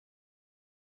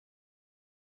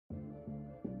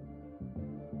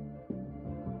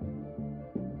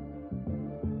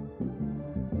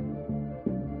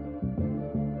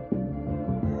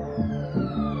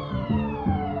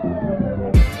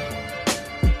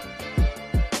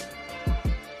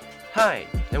Hi,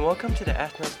 and welcome to the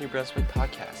Ethnos New Brunswick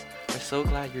podcast. We're so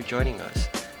glad you're joining us.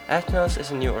 Ethnos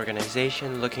is a new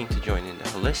organization looking to join in the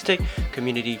holistic,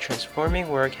 community transforming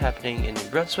work happening in New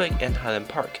Brunswick and Highland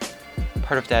Park.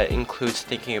 Part of that includes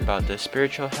thinking about the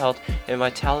spiritual health and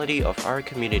vitality of our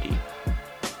community.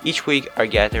 Each week, our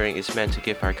gathering is meant to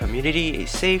give our community a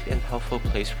safe and helpful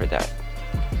place for that.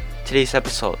 Today's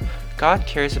episode, God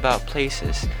Cares About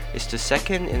Places, is the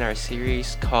second in our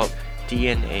series called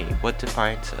DNA, What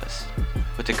Defines Us,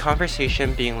 with the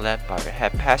conversation being led by our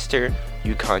head pastor,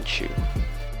 Yukon Chu.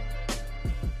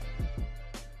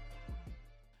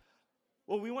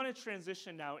 Well, we want to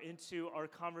transition now into our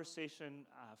conversation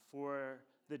for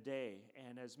the day.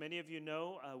 And as many of you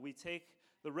know, we take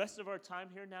the rest of our time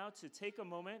here now to take a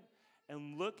moment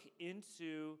and look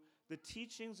into the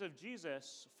teachings of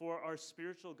Jesus for our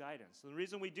spiritual guidance. And the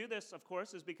reason we do this, of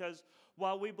course, is because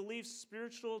while we believe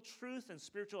spiritual truth and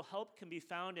spiritual help can be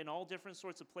found in all different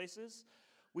sorts of places,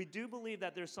 we do believe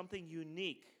that there's something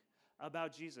unique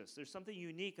about Jesus. There's something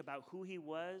unique about who he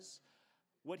was,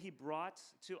 what he brought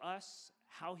to us,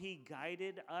 how he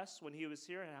guided us when he was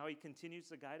here, and how he continues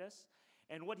to guide us,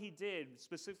 and what he did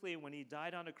specifically when he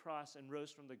died on a cross and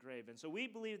rose from the grave. And so we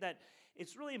believe that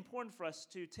it's really important for us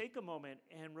to take a moment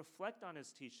and reflect on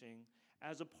his teaching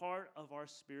as a part of our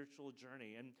spiritual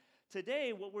journey. And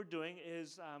today what we're doing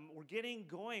is we're getting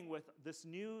going with this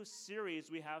new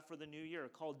series we have for the new year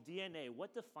called DNA,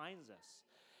 What Defines Us?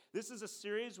 This is a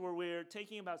series where we're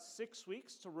taking about 6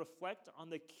 weeks to reflect on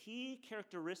the key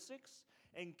characteristics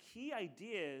and key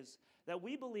ideas that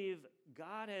we believe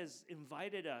God has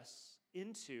invited us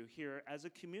into here as a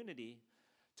community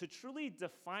to truly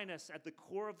define us at the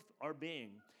core of our being.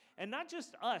 And not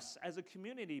just us as a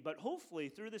community, but hopefully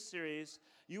through this series,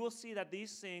 you will see that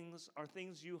these things are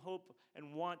things you hope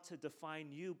and want to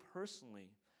define you personally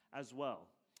as well.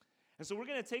 And so we're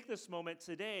going to take this moment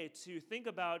today to think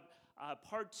about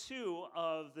part 2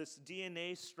 of this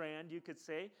DNA strand, you could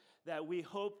say, that we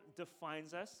hope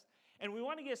defines us. And we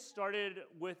want to get started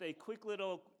with a quick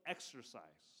little exercise,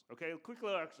 okay? A quick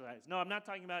little exercise. No, I'm not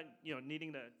talking about,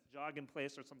 needing to jog in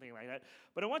place or something like that.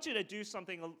 But I want you to do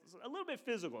something a little bit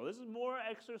physical. This is more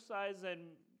exercise than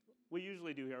we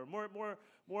usually do here. More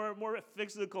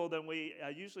physical than we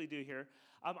usually do here.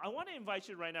 I want to invite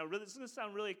you right now. Really, this is going to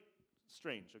sound really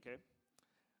strange, okay?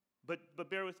 But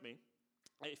bear with me.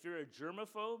 If you're a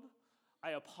germaphobe,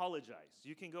 I apologize.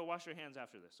 You can go wash your hands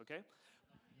after this, okay?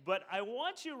 But I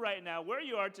want you right now, where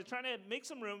you are, to try to make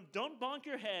some room. Don't bonk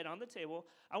your head on the table.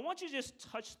 I want you to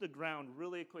just touch the ground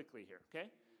really quickly here, okay?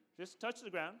 Just touch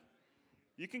the ground.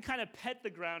 You can kind of pet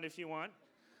the ground if you want.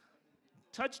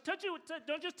 Touch it.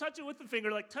 Don't just touch it with the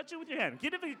finger. Like, touch it with your hand.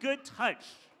 Give it a good touch.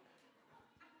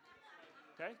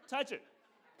 Okay? Touch it.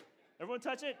 Everyone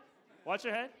touch it? Watch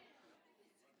your head.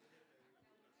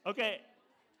 Okay.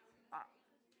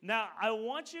 Now, I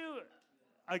want you...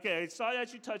 Okay, I saw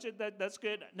that you touch it. That's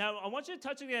good. Now, I want you to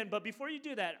touch it again, but before you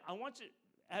do that,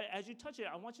 as you touch it,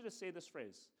 I want you to say this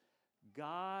phrase: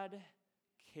 God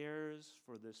cares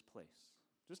for this place.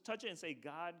 Just touch it and say,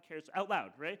 God cares, out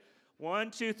loud, right?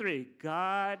 1, 2, 3.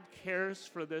 God cares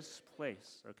for this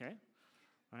place, okay?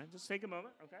 All right, just take a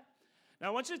moment, okay? Now,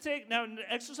 I want you to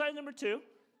exercise number 2.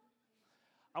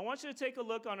 I want you to take a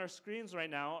look on our screens right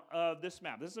now of this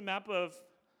map. This is a map of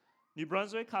New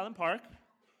Brunswick, Highland Park,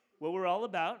 what we're all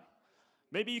about.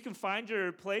 Maybe you can find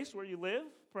your place where you live,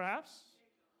 perhaps.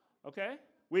 Okay?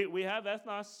 We have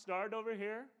Ethnos starred over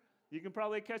here. You can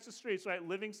probably catch the streets, right?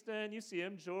 Livingston, you see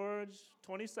him. George,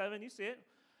 27, you see it.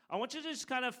 I want you to just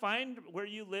kind of find where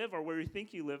you live or where you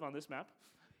think you live on this map.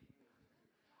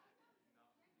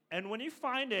 And when you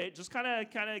find it, just kind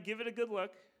of give it a good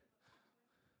look.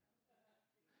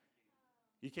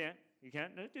 You can't?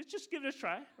 Just give it a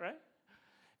try, right?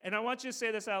 And I want you to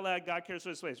say this out loud: God cares for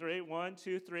this place. Ready? 1,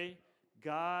 2, 3.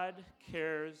 God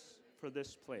cares for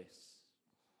this place.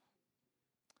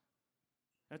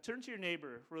 Now turn to your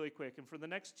neighbor really quick, and for the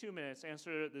next 2 minutes,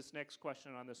 answer this next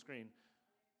question on the screen.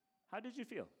 How did you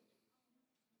feel?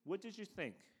 What did you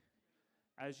think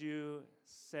as you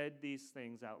said these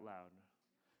things out loud?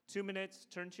 2 minutes,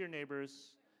 turn to your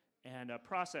neighbors, and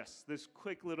process this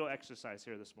quick little exercise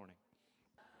here this morning.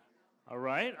 All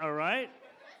right.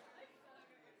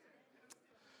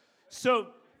 So,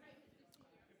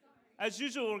 as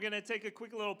usual, we're going to take a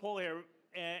quick little poll here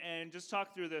and just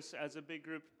talk through this as a big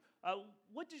group.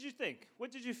 What did you think?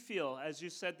 What did you feel as you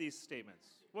said these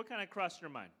statements? What kind of crossed your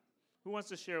mind? Who wants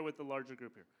to share with the larger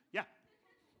group here? Yeah.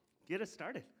 Get us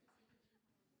started.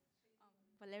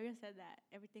 Valeria said that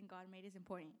everything God made is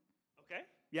important. Okay.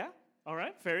 Yeah. All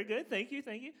right. Very good. Thank you.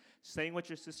 Saying what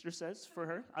your sister says for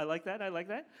her. I like that.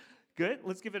 Good.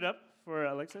 Let's give it up for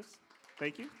Alexis.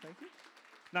 Thank you. Thank you.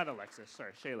 Not Alexis.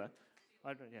 Sorry, Shayla.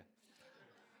 Yeah.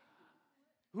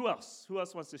 Who else? Who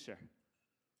else wants to share?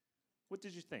 What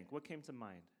did you think? What came to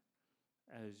mind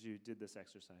as you did this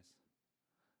exercise?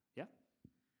 Yeah?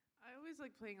 I always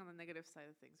like playing on the negative side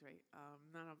of things, right?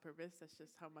 Not on purpose. That's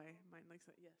just how my mind likes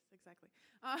it. Yes, exactly.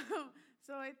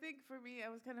 So I think for me, I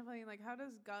was kind of playing like, how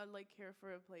does God like care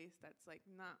for a place that's like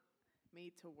not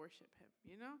made to worship Him?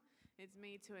 You know, it's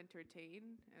made to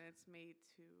entertain, and it's made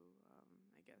to,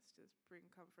 I guess, just bring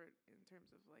comfort in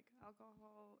terms of like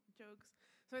alcohol, jokes.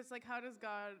 So it's like, how does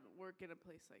God work in a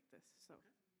place like this? So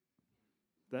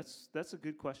That's a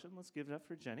good question. Let's give it up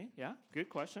for Jenny. Yeah, good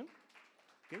question.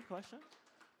 Good question.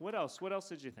 What else? What else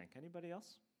did you think? Anybody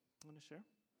else want to share?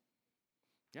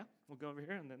 Yeah, we'll go over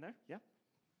here and then there. Yeah.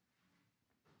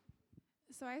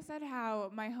 So I said how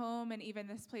my home and even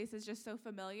this place is just so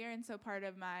familiar and so part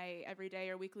of my everyday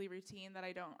or weekly routine that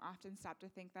I don't often stop to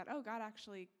think that, oh, God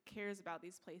actually cares about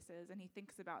these places and He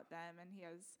thinks about them and He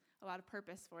has a lot of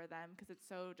purpose for them because it's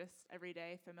so just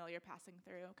everyday, familiar, passing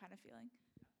through kind of feeling.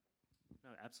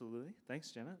 No, absolutely.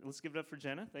 Thanks, Jenna. Let's give it up for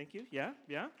Jenna. Thank you. Yeah,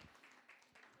 yeah.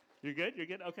 You're good? You're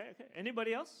good? Okay, okay.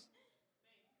 Anybody else?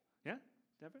 Yeah,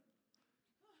 Deborah?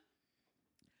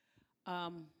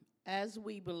 As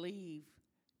we believe,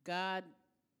 God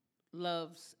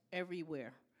loves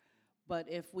everywhere. But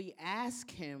if we ask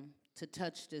Him to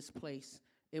touch this place,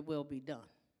 it will be done.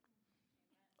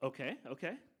 Okay,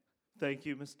 okay. Thank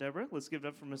you, Miss Deborah. Let's give it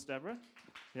up for Miss Deborah.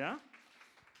 Yeah?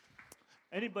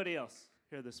 Anybody else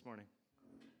here this morning?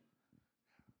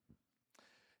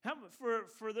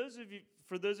 For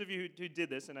those of you who did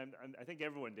this, and I think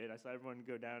everyone did. I saw everyone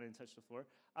go down and touch the floor.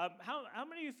 How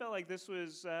many of you felt like this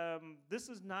is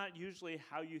not usually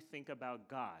how you think about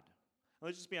God?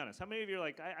 Let's just be honest. How many of you are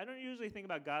like, I don't usually think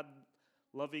about God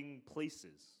loving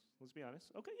places? Let's be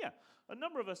honest. Okay, yeah, a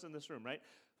number of us in this room, right?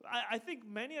 I think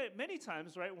many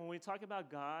times, right, when we talk about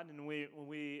God and when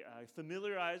we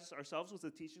familiarize ourselves with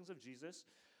the teachings of Jesus,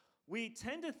 we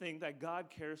tend to think that God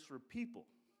cares for people,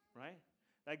 right?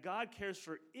 That God cares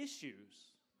for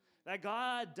issues, that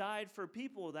God died for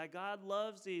people, that God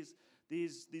loves these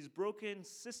broken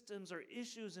systems or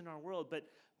issues in our world.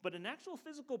 But an actual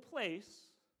physical place,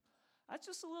 that's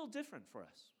just a little different for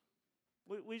us.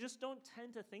 We just don't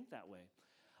tend to think that way.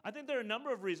 I think there are a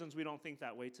number of reasons we don't think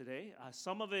that way today.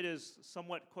 Some of it is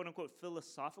somewhat, quote-unquote,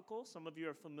 philosophical. Some of you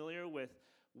are familiar with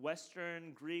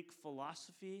Western Greek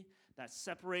philosophy that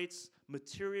separates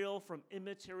material from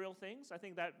immaterial things. I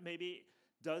think that maybe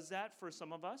does that for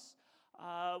some of us.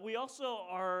 We also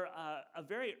are a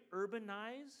very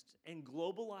urbanized and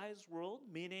globalized world,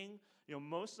 meaning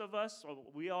most of us,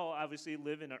 we all obviously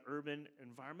live in an urban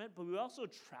environment, but we also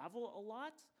travel a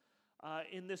lot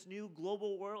in this new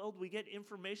global world. We get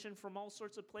information from all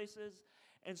sorts of places.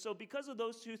 And so because of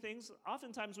those two things,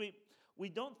 oftentimes we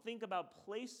don't think about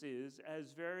places as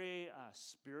very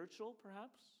spiritual,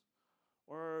 perhaps,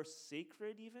 or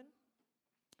sacred even.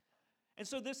 And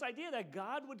so this idea that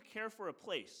God would care for a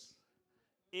place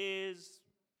is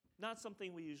not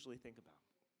something we usually think about.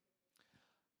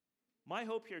 My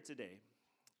hope here today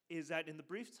is that in the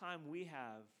brief time we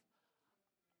have,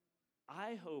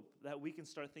 I hope that we can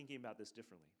start thinking about this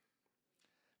differently.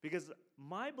 Because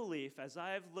my belief, as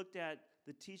I've looked at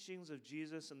the teachings of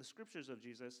Jesus and the scriptures of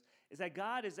Jesus, is that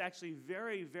God is actually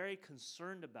very, very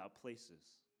concerned about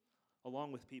places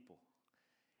along with people.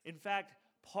 In fact,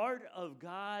 part of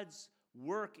God's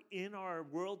work in our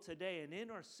world today and in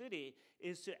our city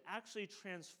is to actually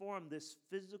transform this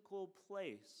physical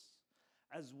place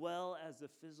as well as the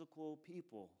physical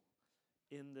people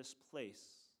in this place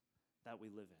that we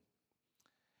live in.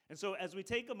 And so as we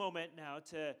take a moment now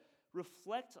to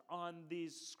reflect on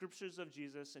these scriptures of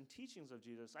Jesus and teachings of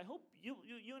Jesus, I hope you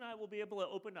and I will be able to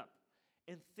open up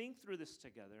and think through this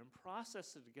together and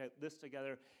process this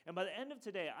together. And by the end of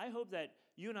today, I hope that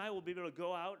you and I will be able to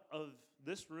go out of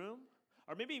this room,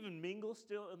 or maybe even mingle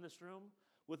still in this room,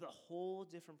 with a whole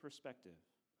different perspective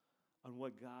on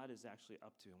what God is actually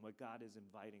up to and what God is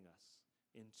inviting us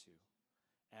into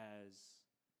as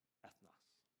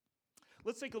ethnos.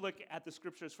 Let's take a look at the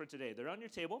scriptures for today. They're on your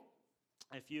table.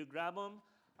 If you grab them,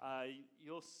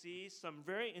 you'll see some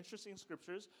very interesting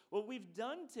scriptures. What we've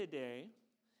done today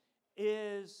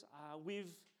is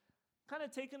we've kind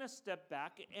of taken a step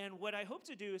back, and what I hope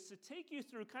to do is to take you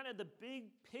through kind of the big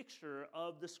picture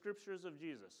of the scriptures of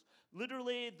Jesus.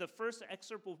 Literally, the first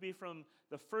excerpt will be from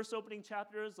the first opening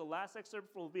chapters. The last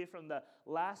excerpt will be from the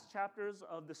last chapters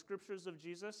of the scriptures of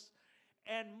Jesus.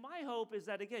 And my hope is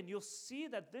that, again, you'll see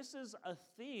that this is a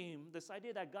theme, this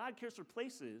idea that God cares for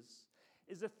places,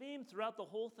 is a theme throughout the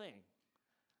whole thing.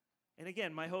 And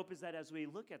again, my hope is that as we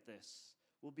look at this,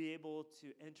 we'll be able to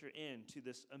enter into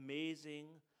this amazing,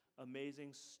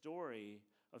 amazing story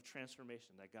of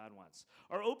transformation that God wants.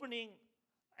 Our opening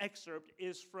excerpt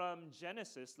is from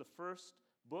Genesis, the first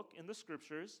book in the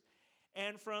scriptures,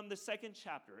 and from the second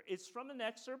chapter. It's from an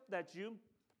excerpt that you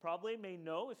probably may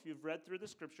know if you've read through the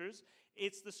scriptures.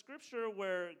 It's the scripture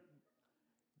where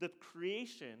the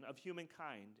creation of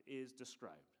humankind is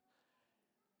described.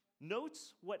 Note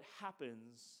what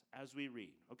happens as we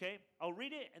read, okay? I'll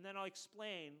read it and then I'll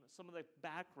explain some of the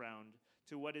background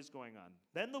to what is going on.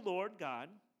 Then the Lord God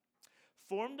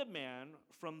formed a man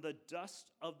from the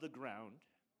dust of the ground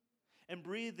and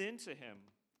breathed into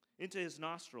his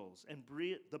nostrils, and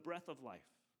breathed the breath of life.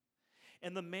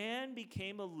 And the man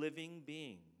became a living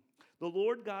being. The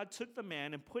Lord God took the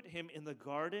man and put him in the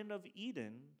Garden of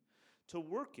Eden to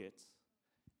work it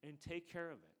and take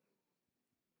care of it.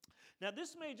 Now,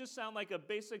 this may just sound like a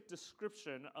basic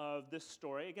description of this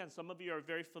story. Again, some of you are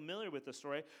very familiar with the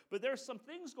story, but there are some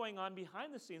things going on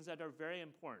behind the scenes that are very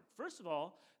important. First of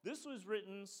all, this was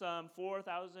written some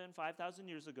 4,000, 5,000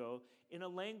 years ago in a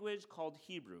language called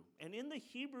Hebrew. And in the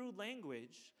Hebrew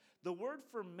language, the word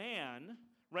for man,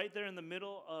 right there in the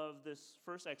middle of this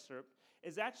first excerpt,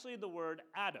 is actually the word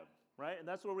Adam, right? And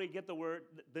that's where we get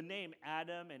the name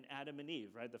Adam and Eve,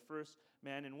 right? The first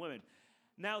man and woman.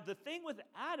 Now, the thing with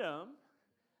Adam,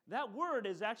 that word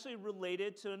is actually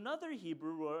related to another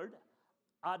Hebrew word,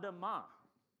 Adamah,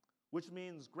 which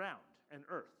means ground and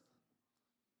earth.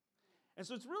 And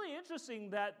so it's really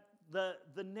interesting that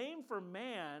the name for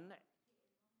man,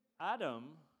 Adam,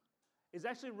 is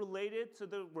actually related to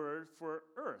the word for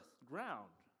earth, ground,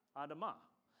 Adamah.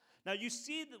 Now, you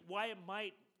see why it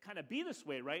might kind of be this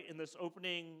way, right, in this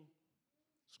opening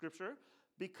scripture,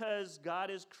 because God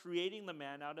is creating the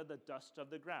man out of the dust of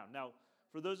the ground. Now,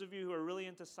 for those of you who are really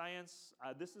into science,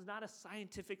 this is not a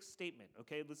scientific statement,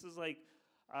 okay? This is like,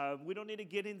 we don't need to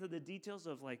get into the details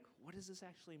of like, what does this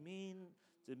actually mean?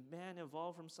 Did man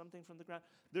evolve from something from the ground?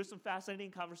 There's some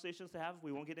fascinating conversations to have.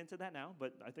 We won't get into that now,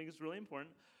 but I think it's really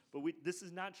important. But this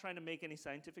is not trying to make any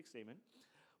scientific statement,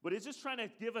 but it's just trying to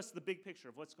give us the big picture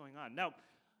of what's going on. Now,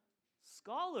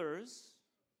 scholars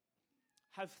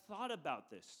have thought about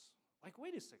this. Like,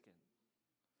 wait a second.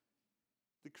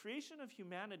 The creation of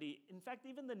humanity, in fact,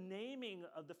 even the naming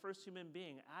of the first human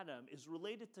being, Adam, is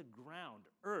related to ground,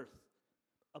 earth,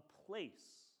 a place.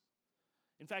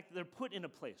 In fact, they're put in a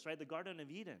place, right? The Garden of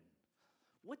Eden.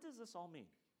 What does this all mean?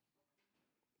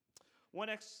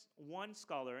 One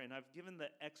scholar, and I've given the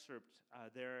excerpt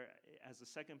there as a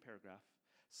second paragraph,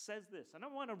 says this, and I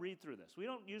want to read through this. We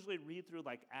don't usually read through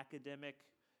like academic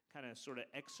kind of sort of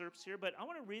excerpts here, but I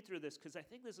want to read through this because I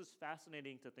think this is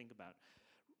fascinating to think about.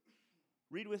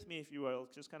 Read with me, if you will,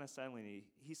 just kind of silently.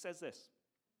 He says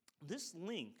this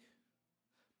link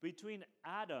between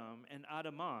Adam and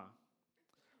Adamah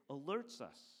alerts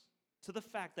us to the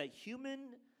fact that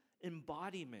human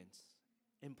embodiment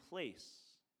and place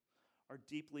are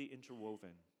deeply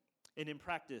interwoven and in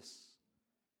practice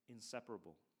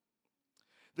inseparable.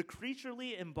 The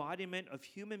creaturely embodiment of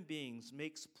human beings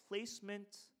makes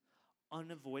placement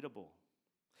unavoidable.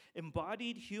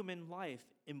 Embodied human life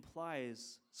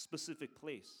implies specific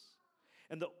place.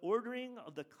 And the ordering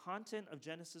of the content of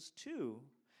Genesis 2,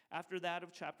 after that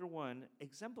of chapter 1,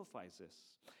 exemplifies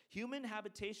this. Human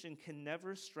habitation can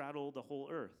never straddle the whole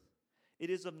earth. It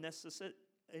is of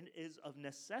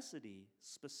necessity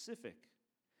specific.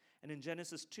 And in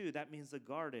Genesis 2, that means the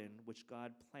garden which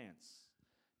God plants,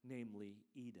 namely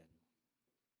Eden.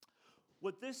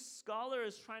 What this scholar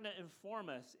is trying to inform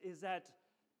us is that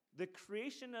the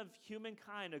creation of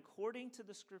humankind, according to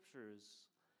the scriptures,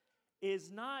 is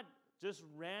not just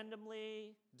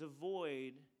randomly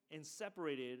devoid and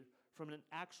separated from an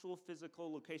actual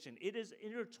physical location. It is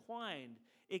intertwined.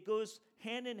 It goes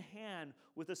hand in hand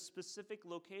with a specific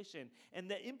location. And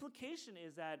the implication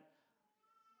is that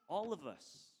all of us,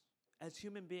 as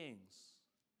human beings,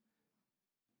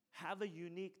 have a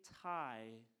unique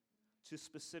tie to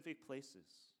specific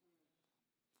places.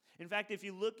 In fact, if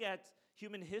you look at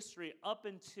human history up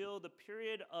until the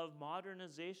period of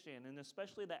modernization, and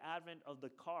especially the advent of the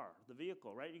car, the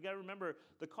vehicle, right? You got to remember,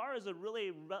 the car is a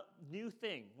really new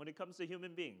thing when it comes to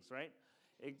human beings, right?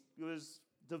 It was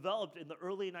developed in the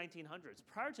early 1900s.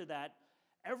 Prior to that,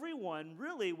 everyone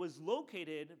really was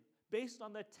located based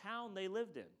on the town they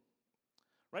lived in,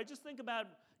 right? Just think about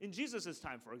in Jesus'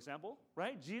 time, for example,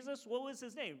 right? Jesus, what was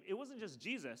his name? It wasn't just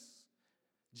Jesus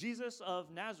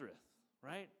of Nazareth,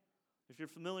 right? If you're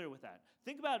familiar with that.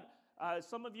 Think about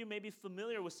Some of you may be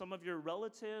familiar with some of your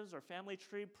relatives or family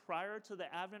tree prior to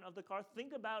the advent of the car.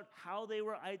 Think about how they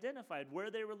were identified, where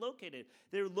they were located.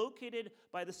 They were located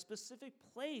by the specific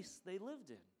place they lived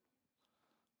in.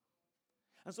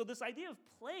 And so this idea of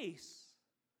place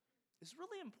is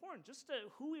really important just to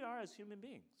who we are as human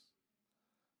beings.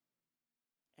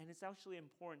 And it's actually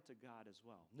important to God as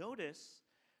well. Notice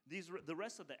the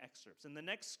rest of the excerpts. In the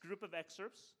next group of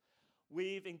excerpts,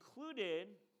 we've included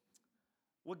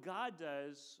what God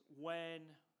does when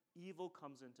evil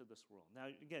comes into this world. Now,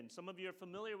 again, some of you are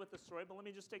familiar with the story, but let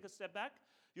me just take a step back.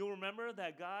 You'll remember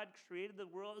that God created the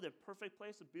world, a perfect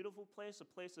place, a beautiful place, a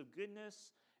place of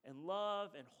goodness and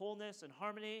love and wholeness and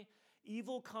harmony.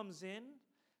 Evil comes in,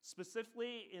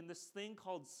 specifically in this thing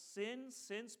called sin.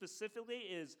 Sin specifically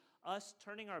is us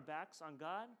turning our backs on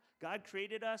God. God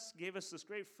created us, gave us this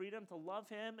great freedom to love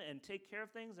Him and take care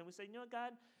of things. And we say, you know what,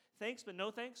 God, thanks, but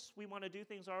no thanks. We want to do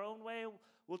things our own way.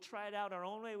 We'll try it out our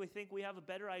own way. We think we have a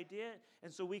better idea.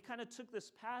 And so we kind of took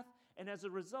this path. And as a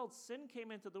result, sin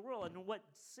came into the world. And what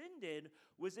sin did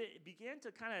was it began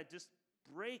to kind of just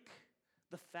break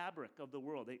the fabric of the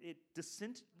world. It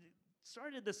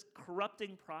started this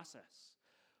corrupting process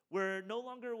where no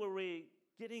longer were we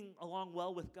getting along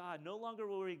well with God, no longer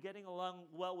were we getting along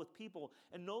well with people,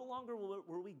 and no longer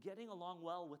were we getting along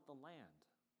well with the land.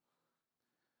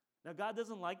 Now, God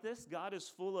doesn't like this. God is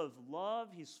full of love.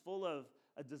 He's full of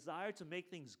a desire to make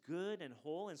things good and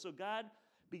whole. And so God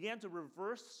began to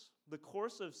reverse the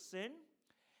course of sin.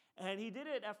 And He did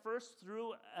it at first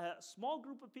through a small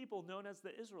group of people known as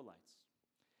the Israelites.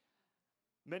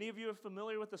 Many of you are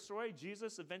familiar with the story.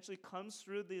 Jesus eventually comes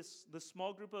through this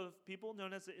small group of people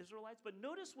known as the Israelites. But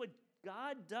notice what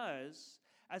God does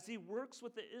as He works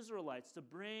with the Israelites to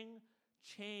bring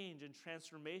change and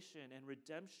transformation and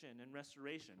redemption and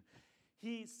restoration.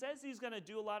 He says He's going to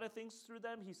do a lot of things through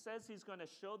them. He says He's going to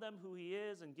show them who He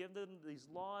is and give them these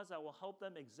laws that will help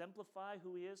them exemplify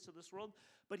who He is to this world.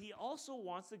 But He also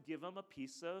wants to give them a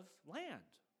piece of land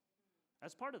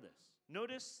as part of this.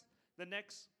 Notice the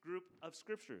next group of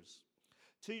scriptures.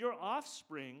 To your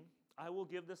offspring, I will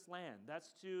give this land.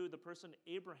 That's to the person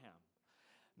Abraham.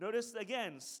 Notice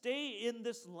again, stay in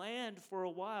this land for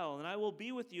a while, and I will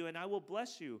be with you, and I will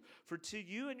bless you. For to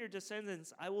you and your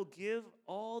descendants I will give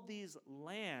all these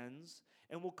lands,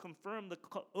 and will confirm the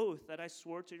oath that I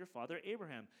swore to your father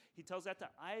Abraham. He tells that to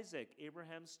Isaac,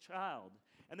 Abraham's child.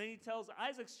 And then he tells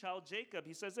Isaac's child, Jacob,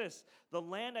 he says this, the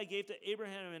land I gave to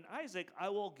Abraham and Isaac I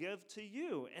will give to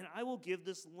you, and I will give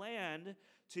this land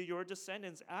to your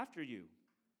descendants after you.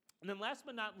 And then last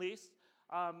but not least,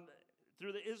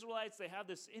 through the Israelites, they have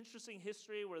this interesting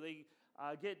history where they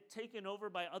get taken over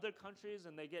by other countries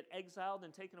and they get exiled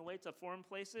and taken away to foreign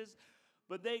places.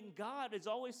 But then God is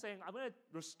always saying, I'm going to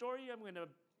restore you. I'm going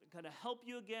to help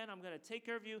you again. I'm going to take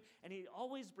care of you. And He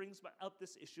always brings up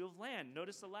this issue of land.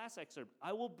 Notice the last excerpt.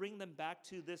 I will bring them back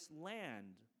to this land.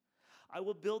 I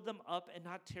will build them up and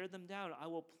not tear them down. I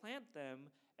will plant them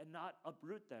and not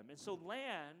uproot them. And so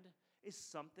land is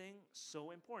something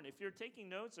so important. If you're taking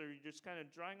notes or you're just kind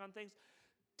of drawing on things,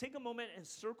 take a moment and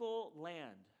circle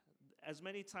land as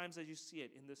many times as you see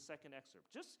it in this second excerpt.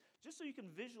 Just so you can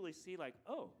visually see like,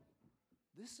 oh,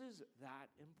 this is that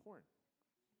important.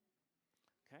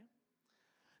 Okay?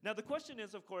 Now the question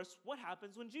is, of course, what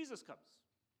happens when Jesus comes?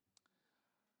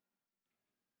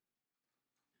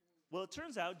 Well, it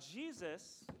turns out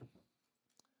Jesus,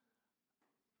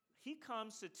 He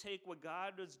comes to take what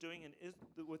God was doing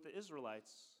with the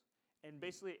Israelites and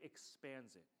basically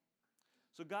expands it.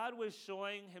 So God was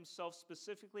showing Himself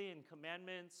specifically in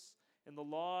commandments and the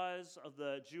laws of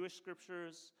the Jewish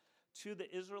scriptures to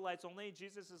the Israelites only.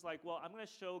 Jesus is like, well, I'm going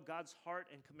to show God's heart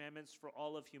and commandments for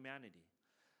all of humanity.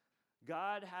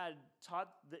 God had taught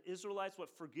the Israelites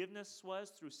what forgiveness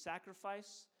was through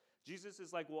sacrifice. Jesus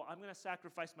is like, well, I'm going to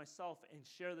sacrifice myself and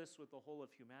share this with the whole of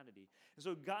humanity. And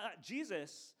so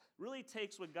Jesus really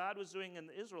takes what God was doing in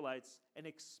the Israelites and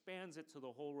expands it to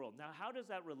the whole world. Now, how does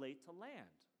that relate to land?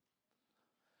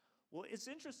 Well, it's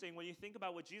interesting when you think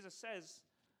about what Jesus says.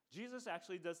 Jesus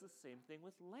actually does the same thing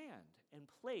with land and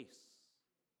place.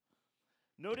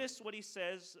 Notice what He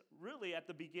says really at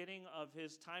the beginning of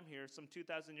His time here some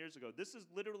 2,000 years ago. This is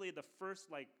literally the first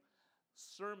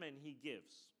sermon He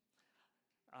gives.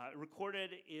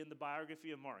 Recorded in the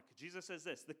biography of Mark. Jesus says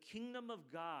this, the kingdom of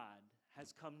God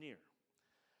has come near.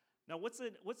 Now,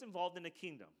 what's involved in a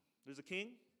kingdom? There's a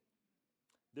king.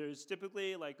 There's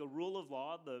typically like a rule of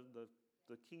law,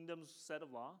 the kingdom's set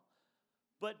of law.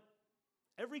 But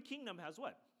every kingdom has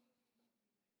what?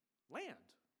 Land.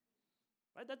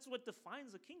 Right? That's what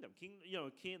defines a kingdom.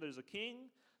 There's a king,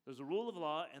 there's a rule of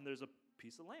law, and there's a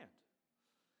piece of land.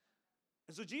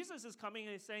 And so Jesus is coming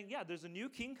and he's saying, yeah, there's a new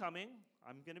king coming.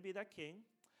 I'm going to be that king.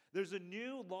 There's a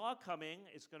new law coming.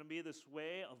 It's going to be this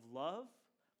way of love,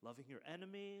 loving your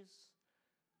enemies,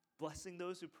 blessing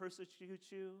those who persecute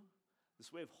you,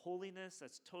 this way of holiness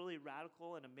that's totally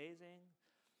radical and amazing.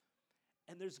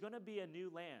 And there's going to be a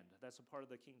new land that's a part of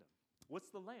the kingdom. What's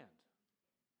the land?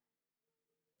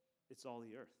 It's all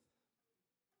the earth.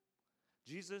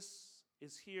 Jesus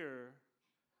is here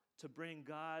to bring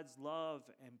God's love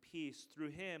and peace through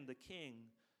him, the king,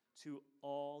 to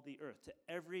all the earth, to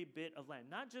every bit of land.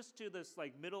 Not just to this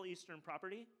like Middle Eastern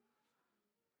property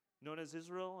known as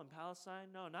Israel and Palestine.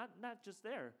 No, not just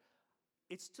there.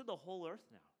 It's to the whole earth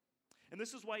now. And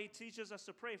this is why he teaches us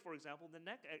to pray. For example,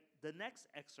 the next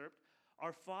excerpt,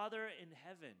 our Father in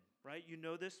heaven, right? You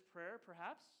know this prayer,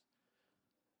 perhaps?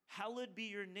 Hallowed be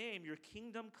your name, your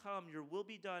kingdom come, your will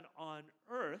be done on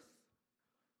earth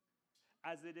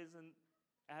as it is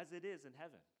in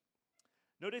heaven.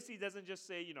 Notice he doesn't just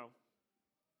say,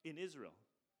 in Israel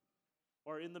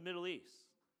or in the Middle East.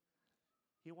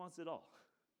 He wants it all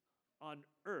on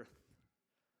earth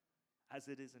as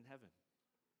it is in heaven.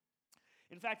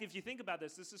 In fact, if you think about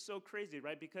this is so crazy,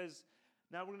 right? Because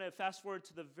now we're going to fast forward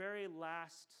to the very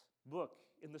last book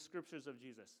in the scriptures of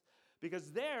Jesus.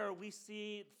 Because there we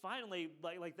see finally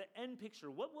like the end picture.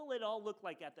 What will it all look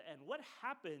like at the end? What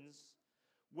happens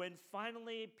when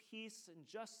finally peace and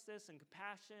justice and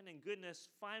compassion and goodness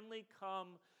finally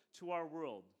come to our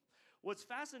world? What's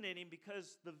fascinating,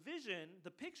 because the vision,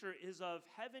 the picture is of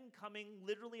heaven coming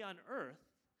literally on earth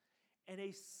and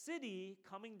a city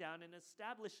coming down and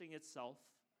establishing itself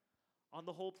on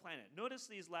the whole planet. Notice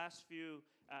these last few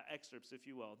excerpts, if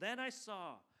you will. Then I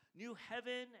saw new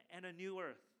heaven and a new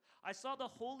earth. I saw the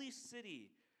holy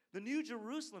city, the new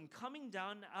Jerusalem, coming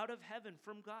down out of heaven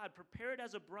from God, prepared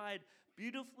as a bride,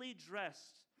 beautifully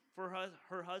dressed for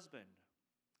her husband.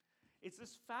 It's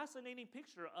this fascinating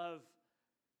picture of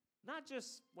not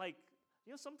just like,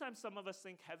 sometimes some of us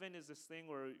think heaven is this thing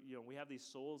where, we have these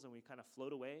souls and we kind of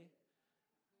float away.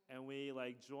 And we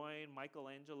join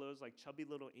Michelangelo's chubby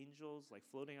little angels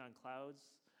floating on clouds.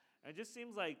 And it just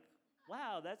seems like,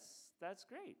 wow, that's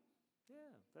great.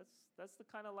 Yeah, that's the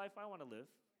kind of life I want to live.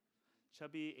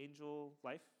 Chubby angel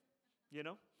life,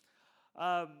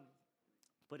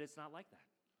 But it's not like that.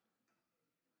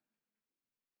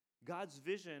 God's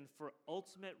vision for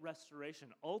ultimate restoration,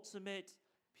 ultimate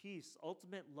peace,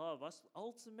 ultimate love,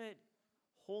 ultimate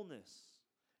wholeness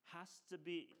has to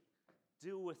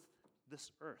deal with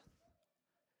this earth,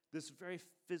 this very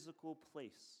physical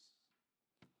place.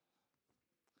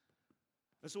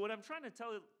 And so what I'm trying to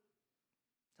tell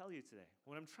you today,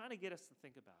 what I'm trying to get us to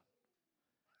think about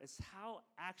is how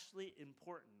actually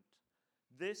important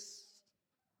this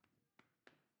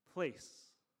place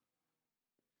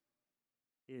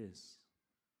is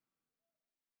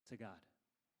to God.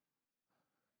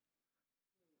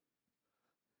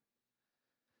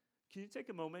 Can you take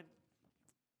a moment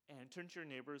and turn to your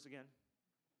neighbors again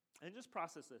and just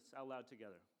process this out loud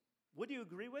together? What do you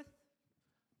agree with?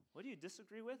 What do you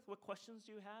disagree with? What questions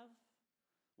do you have?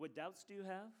 What doubts do you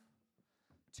have?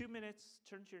 2 minutes,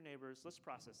 turn to your neighbors. Let's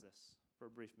process this for a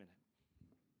brief minute.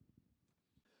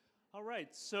 All right,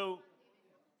 so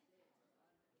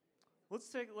let's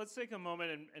take a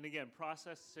moment and again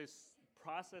process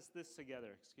this together.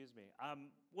 Excuse me.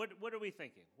 What are we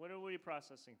thinking? What are we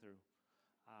processing through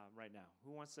right now?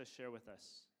 Who wants to share with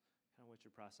us kind of what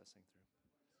you're processing through?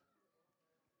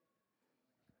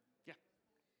 Yeah.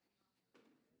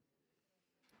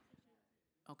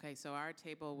 Okay, so our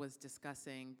table was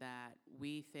discussing that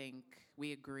we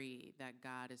agree that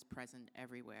God is present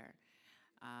everywhere.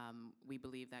 We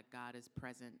believe that God is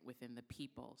present within the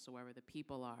people. So wherever the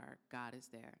people are, God is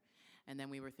there. And then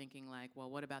we were thinking well,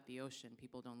 what about the ocean?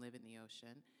 People don't live in the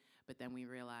ocean. But then we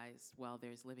realized, well,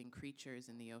 there's living creatures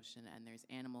in the ocean and there's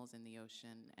animals in the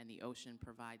ocean, and the ocean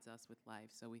provides us with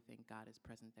life. So we think God is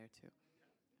present there too.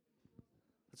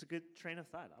 That's a good train of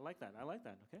thought. I like that.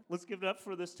 Okay, let's give it up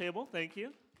for this table. Thank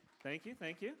you.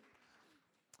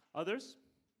 Others,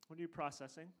 what are you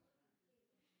processing?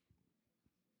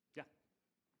 Yeah.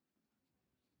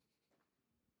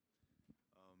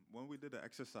 When we did the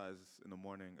exercise in the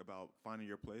morning about finding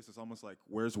your place, it's almost like,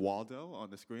 where's Waldo on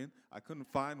the screen? I couldn't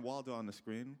find Waldo on the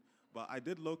screen, but I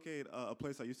did locate a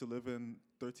place I used to live in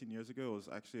 13 years ago. It was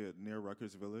actually near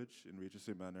Rutgers Village in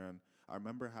Regency Manor, and I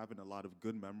remember having a lot of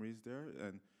good memories there.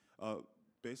 And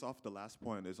based off the last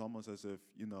point, it's almost as if,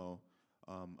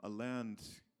 a land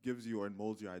gives you or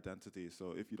molds your identity.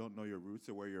 So if you don't know your roots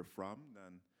or where you're from,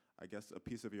 then I guess a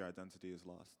piece of your identity is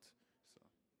lost. So.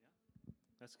 Yeah,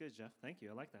 that's good, Jeff. Thank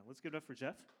you. I like that. Let's give it up for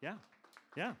Jeff. Yeah.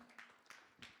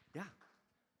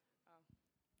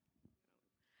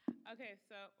 Okay,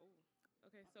 so,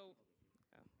 okay, so,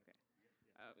 oh, okay.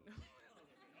 No.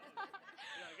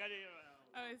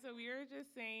 Okay, so we were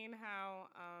just saying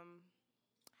how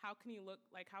can you look,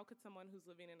 like, how could someone who's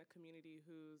living in a community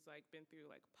who's, like, been through,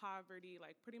 like, poverty,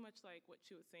 like, pretty much like what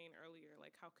she was saying earlier,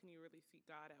 like, how can you really see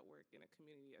God at work in a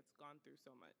community that's gone through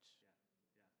so much?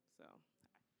 So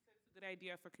I said it's a good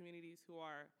idea for communities who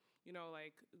are, you know,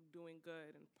 like, doing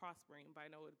good and prospering, but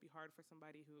I know it would be hard for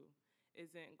somebody who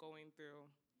isn't going through,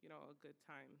 you know, a good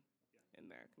time in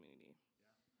their community.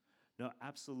 No,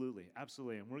 absolutely,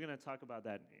 absolutely. And we're going to talk about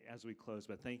that as we close,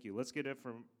 but thank you. Let's get it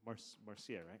from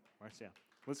Marcia, right? Marcia.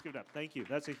 Let's give it up. Thank you.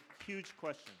 That's a huge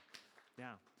question.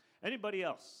 Yeah. Anybody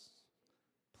else?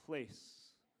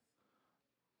 Place.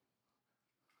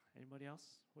 Anybody else?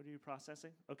 What are you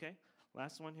processing? Okay.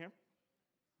 Last one here.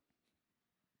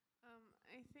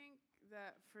 I think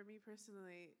that for me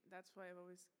personally, that's why I've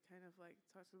always kind of like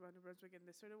talked about New Brunswick in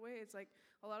this sort of way. It's like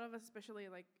a lot of us, especially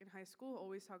like in high school,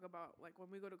 always talk about like when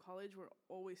we go to college, we're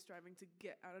always striving to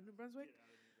get out of New Brunswick.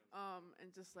 And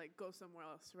just like go somewhere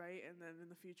else, right? And then in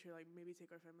the future, like maybe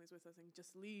take our families with us and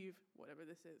just leave, whatever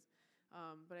this is.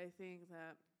 But I think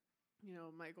that, you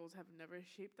know, my goals have never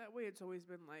shaped that way. It's always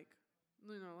been like,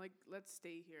 you know, like let's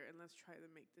stay here and let's try to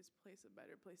make this place a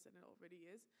better place than it already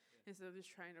is, instead of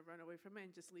just trying to run away from it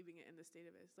and just leaving it in the state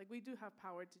of it. Like we do have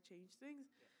power to change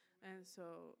things, and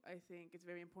so I think it's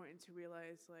very important to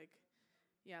realize like,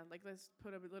 yeah, like let's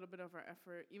put a little bit of our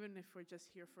effort, even if we're just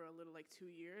here for a little, like 2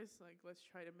 years, like let's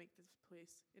try to make this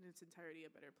place in its entirety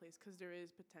a better place because there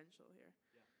is potential here.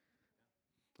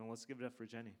 Well, let's give it up for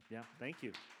Jenny. Yeah, thank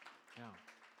you. Yeah.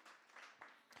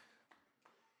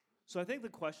 So I think the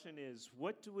question is,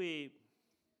 what do we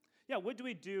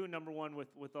do, number one,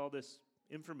 with all this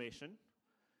information?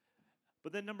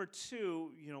 But then number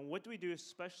two, you know, what do we do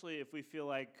especially if we feel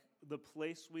like the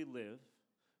place we live,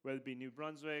 whether it be New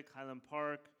Brunswick, Highland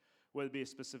Park, whether it be a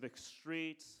specific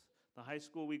street, the high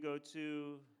school we go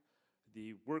to,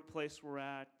 the workplace we're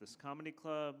at, this comedy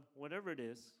club, whatever it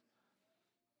is,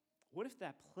 what if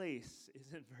that place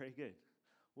isn't very good?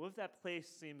 What if that place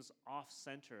seems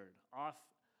off-centered,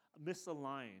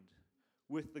 misaligned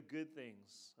with the good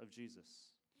things of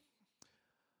Jesus?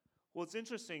 Well, it's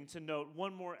interesting to note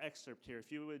one more excerpt here.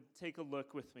 If you would take a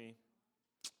look with me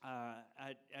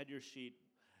at your sheet.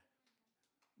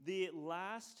 The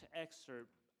last excerpt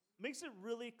makes it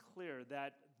really clear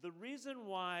that the reason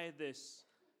why this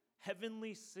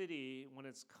heavenly city, when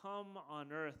it's come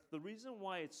on earth, the reason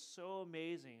why it's so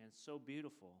amazing and so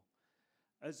beautiful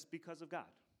is because of God.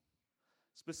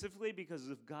 Specifically because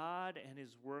of God and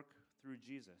his work through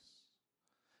Jesus.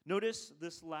 Notice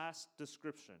this last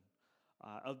description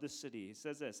of the city. He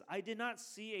says this, I did not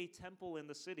see a temple in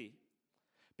the city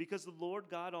because the Lord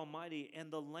God Almighty and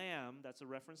the Lamb, that's a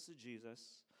reference to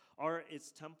Jesus, are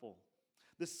its temple.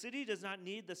 The city does not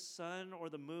need the sun or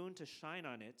the moon to shine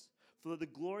on it, for the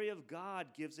glory of God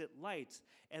gives it light,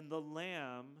 and the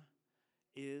Lamb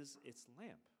is its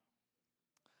lamp.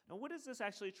 Now, what is this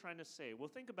actually trying to say? Well,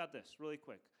 think about this really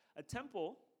quick. A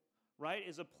temple, right,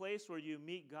 is a place where you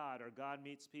meet God or God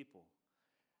meets people.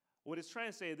 What it's trying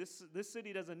to say, this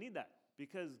city doesn't need that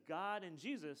because God and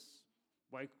Jesus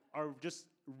are just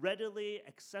readily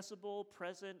accessible,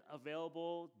 present,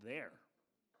 available there,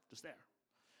 just there.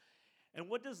 And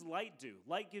what does light do?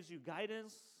 Light gives you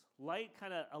guidance. Light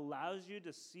kind of allows you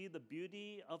to see the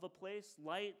beauty of a place.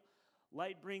 Light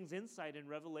brings insight and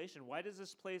revelation. Why does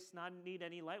this place not need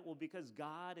any light? Well, because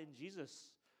God and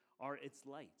Jesus are its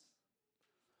light.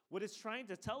 What it's trying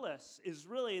to tell us is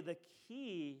really the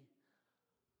key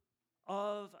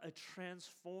of a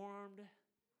transformed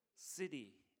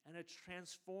city and a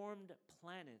transformed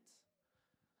planet,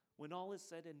 when all is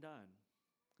said and done,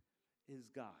 is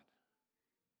God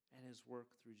and his work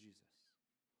through Jesus.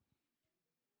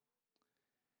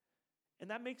 And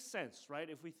that makes sense, right,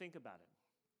 if we think about it.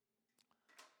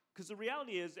 Because the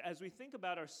reality is, as we think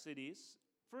about our cities,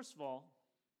 first of all,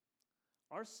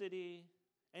 our city,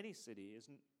 any city,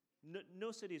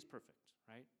 no city is perfect,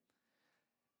 right?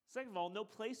 Second of all, no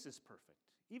place is perfect.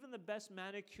 Even the best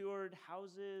manicured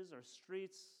houses or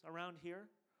streets around here,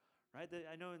 right?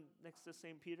 I know next to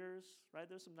St. Peter's, right,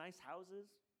 there's some nice houses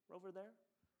over there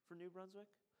for New Brunswick.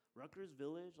 Rutgers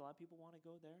Village, a lot of people want to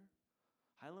go there.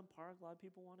 Highland Park, a lot of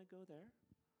people want to go there.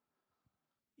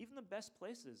 Even the best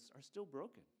places are still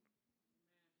broken.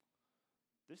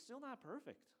 They're still not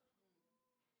perfect.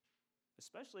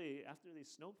 Especially after these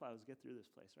snowplows get through this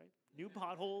place, right? New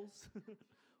potholes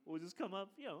will just come up.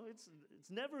 You know, it's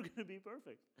never going to be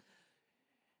perfect.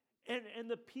 And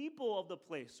the people of the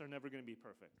place are never going to be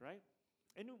perfect, right?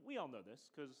 And we all know this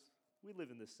because we live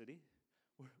in this city.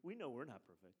 We know we're not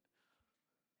perfect.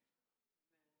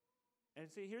 And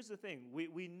see, here's the thing.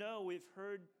 We know, we've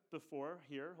heard before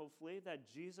here, hopefully, that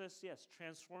Jesus, yes,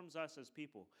 transforms us as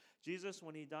people. Jesus,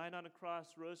 when he died on a cross,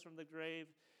 rose from the grave,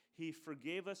 he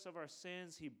forgave us of our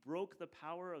sins. He broke the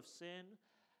power of sin,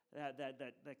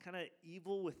 that kind of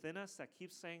evil within us that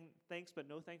keeps saying thanks but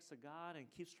no thanks to God and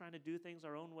keeps trying to do things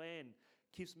our own way and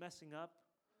keeps messing up.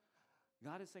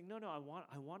 God is saying, no,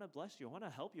 I want to bless you. I want to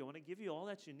help you. I want to give you all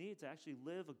that you need to actually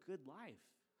live a good life.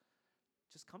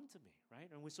 Just come to me, right?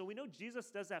 And so we know Jesus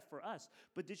does that for us.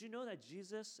 But did you know that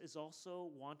Jesus is also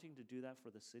wanting to do that for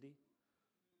the city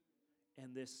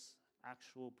and this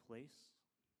actual place?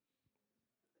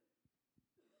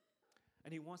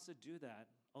 And he wants to do that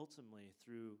ultimately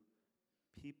through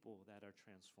people that are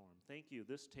transformed. Thank you.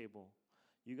 This table,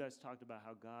 you guys talked about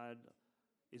how God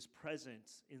is present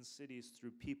in cities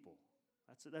through people.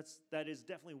 That is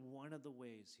definitely one of the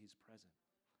ways he's present.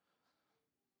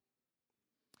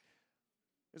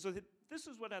 And so this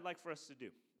is what I'd like for us to do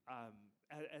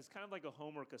as kind of like a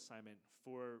homework assignment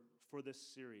for this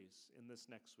series in this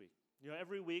next week.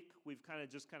 Every week we've kind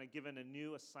of given a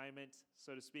new assignment,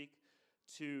 so to speak,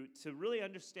 to really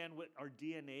understand what our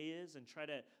DNA is and try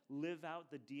to live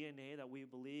out the DNA that we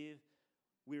believe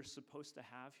we're supposed to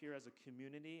have here as a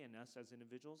community and us as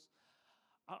individuals.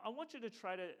 I want you to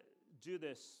try to do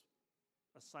this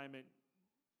assignment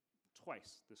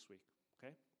twice this week,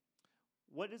 okay?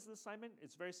 What is the assignment?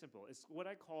 It's very simple. It's what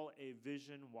I call a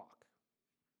vision walk.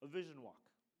 A vision walk.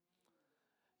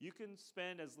 You can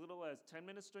spend as little as 10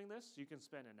 minutes doing this. You can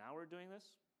spend an hour doing this.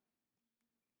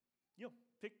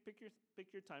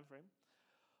 Pick your time frame.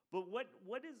 But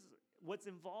what's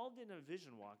involved in a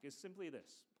vision walk is simply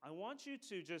this. I want you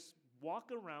to just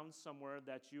walk around somewhere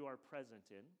that you are present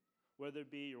in, whether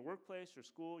it be your workplace, your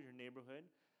school, your neighborhood.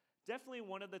 Definitely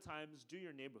one of the times, do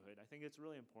your neighborhood. I think it's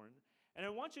really important. And I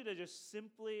want you to just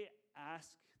simply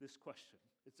ask this question.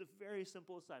 It's a very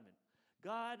simple assignment.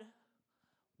 God,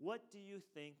 what do you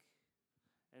think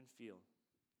and feel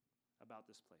about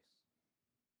this place?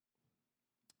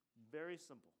 Very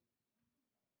simple.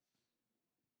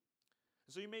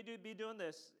 So you may be doing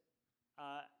this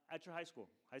at your high school.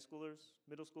 High schoolers,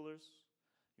 middle schoolers.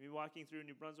 You may be walking through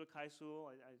New Brunswick High School.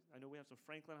 I know we have some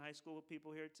Franklin High School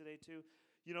people here today too.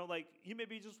 You may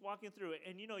be just walking through it,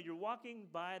 and you're walking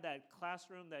by that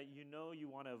classroom that you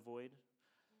want to avoid.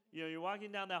 You're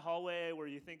walking down that hallway where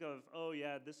you think of, oh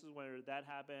yeah, this is where that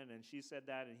happened, and she said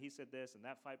that, and he said this, and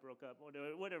that fight broke up,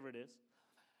 whatever it is.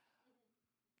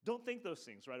 Don't think those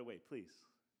things right away, please.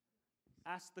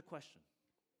 Ask the question,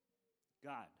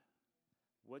 God,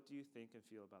 what do you think and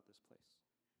feel about this place?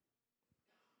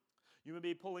 You may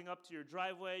be pulling up to your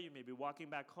driveway. You may be walking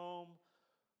back home,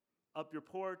 up your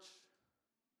porch.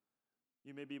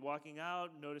 You may be walking out,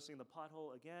 noticing the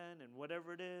pothole again, and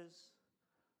whatever it is,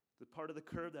 the part of the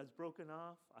curb that's broken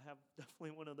off. I have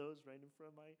definitely one of those right in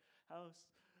front of my house.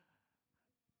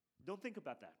 Don't think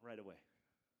about that right away.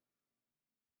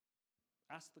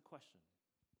 Ask the question,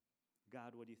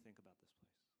 God, what do you think about this place?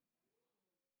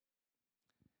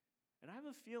 And I have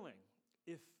a feeling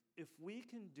if we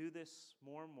can do this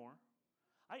more and more,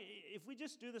 if we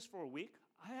just do this for a week,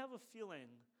 I have a feeling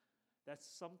that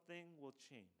something will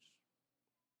change.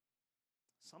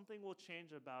 Something will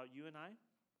change about you and I.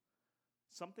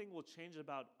 Something will change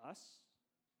about us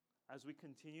as we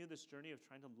continue this journey of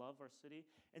trying to love our city.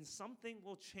 And something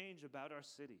will change about our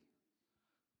city.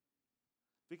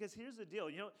 Because here's the deal.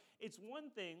 It's one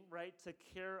thing, right, to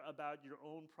care about your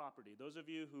own property. Those of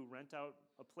you who rent out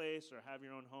a place or have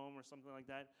your own home or something like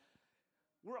that,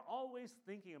 we're always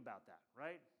thinking about that,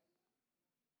 right?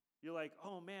 You're like,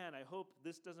 oh man, I hope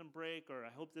this doesn't break, or I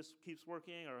hope this keeps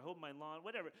working, or I hope my lawn,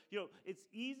 whatever. It's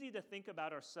easy to think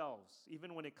about ourselves,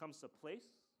 even when it comes to place.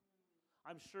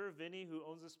 I'm sure Vinny, who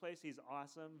owns this place, he's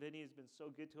awesome. Vinny has been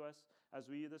so good to us as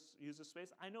we use this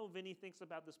space. I know Vinny thinks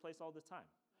about this place all the time,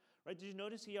 right? Did you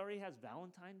notice he already has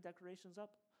Valentine decorations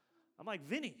up? I'm like,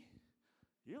 Vinny,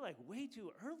 you're like way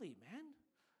too early, man.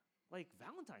 Like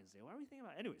Valentine's Day, what are we thinking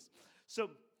about? Anyways, so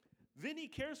Vinny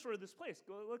cares for this place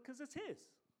because it's his.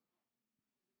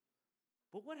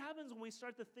 But what happens when we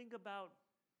start to think about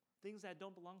things that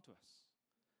don't belong to us?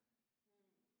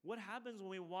 What happens when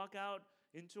we walk out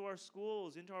into our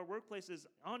schools, into our workplaces,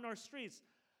 on our streets?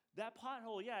 That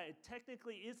pothole, yeah, it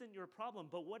technically isn't your problem,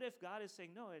 but what if God is saying,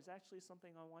 no, it's actually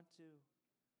something I want to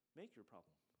make your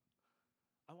problem?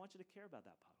 I want you to care about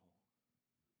that pothole.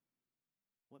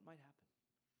 What might happen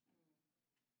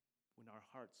when our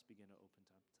hearts begin to open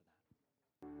up to that?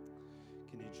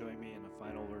 Can you join me in a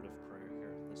final word of prayer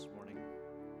here this morning?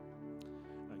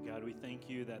 God, we thank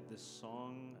you that this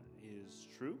song is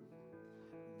true,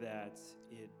 that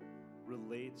it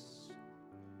relates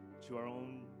to our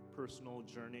own personal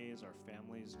journeys, our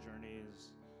families'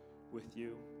 journeys with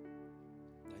you,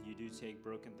 that you do take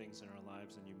broken things in our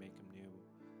lives and you make them new.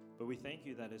 But we thank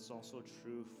you that it's also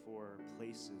true for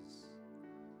places.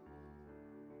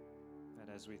 That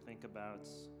as we think about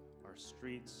our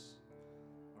streets,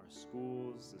 our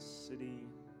schools, the city,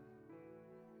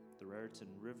 the Raritan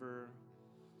River,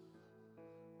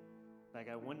 that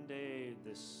God, one day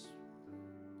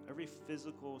every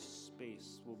physical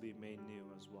space will be made new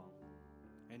as well.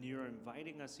 And you're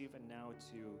inviting us even now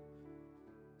to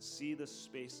see the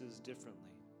spaces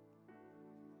differently,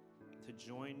 to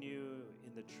join you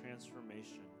in the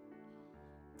transformation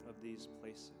of these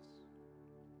places.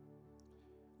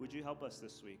 Would you help us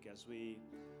this week as we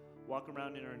walk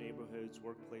around in our neighborhoods,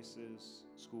 workplaces,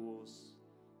 schools,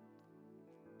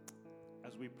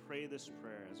 as we pray this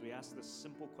prayer, as we ask this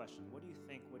simple question, what do you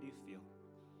think, what do you feel?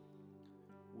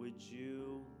 Would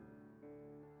you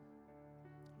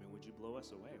blow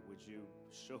us away? Would you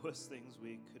show us things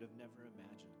we could have never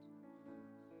imagined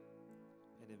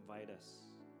and invite us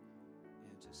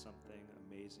into something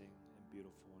amazing and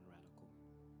beautiful and radical?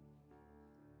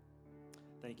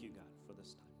 Thank you, God, for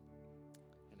this time.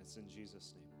 And it's in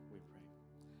Jesus' name we pray.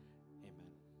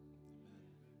 Amen.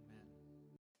 Amen.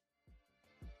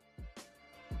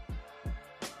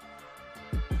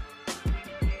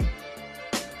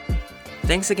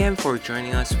 Thanks again for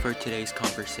joining us for today's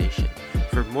conversation.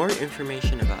 For more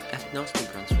information about Ethnos New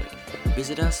Brunswick,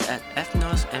 visit us at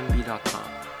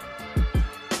ethnosmb.com.